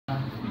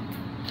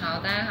好，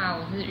大家好，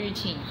我是玉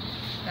琴。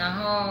然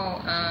后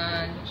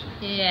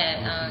谢谢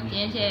今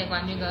天谢谢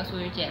冠军哥、苏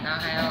玉姐，然后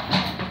还有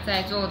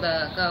在座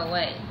的各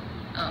位，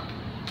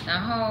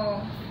然后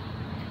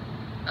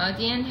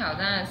今天挑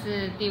战的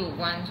是第5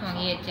关创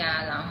业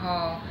家，然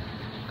后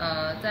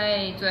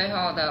在最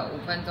后的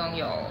5分钟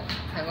有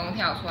成功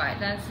跳出来，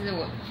但是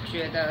我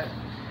觉得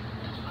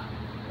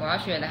我要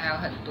学的还有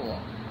很多，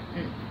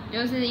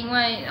就是因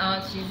为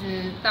其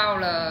实到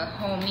了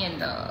后面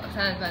的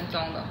30分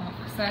钟的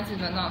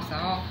时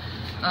候，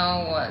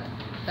我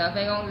的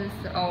非工资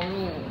收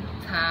入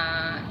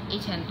差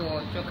1000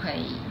多就可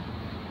以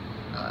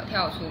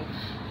跳出，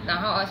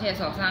然后而且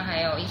手上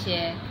还有一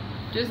些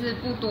就是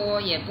不多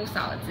也不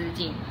少的资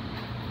金，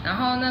然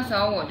后那时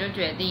候我就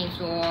决定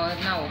说，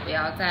那我不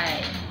要再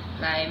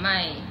来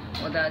卖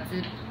我的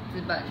资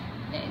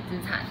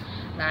产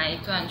来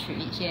赚取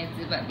一些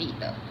资本利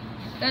得，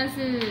但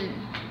是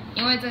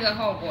因为这个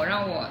后果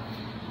让我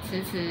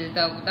迟迟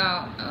得不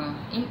到，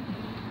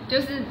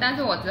但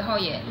是我之后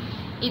也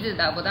一直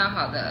得不到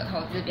好的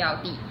投资标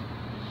的，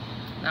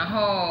然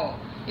后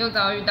又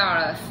遭遇到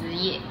了失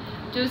业，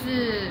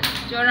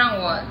就让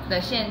我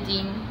的现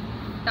金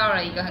到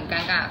了一个很尴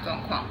尬的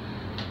状况，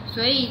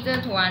所以这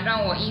突然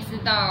让我意识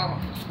到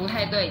不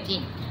太对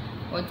劲。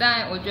我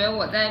觉得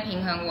我在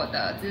平衡我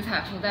的资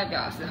产负债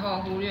表的时候，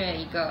忽略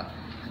一个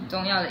很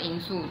重要的因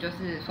素，就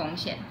是风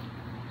险。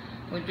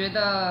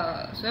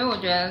所以我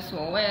觉得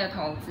所谓的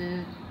投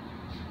资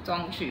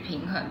中取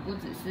平衡，不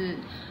只是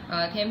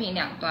天平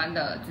两端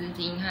的资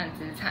金和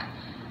资产，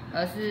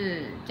而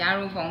是加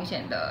入风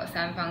险的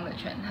3方的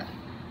权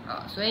衡。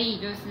所以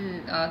就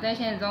是在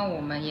现实中，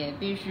我们也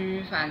必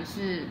须凡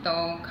事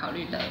都考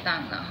虑得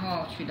当，然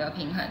后取得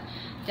平衡，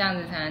这样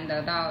子才能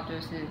得到就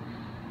是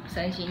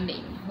身心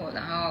灵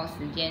然后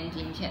时间、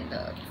金钱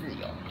的自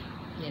由。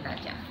谢谢大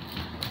家。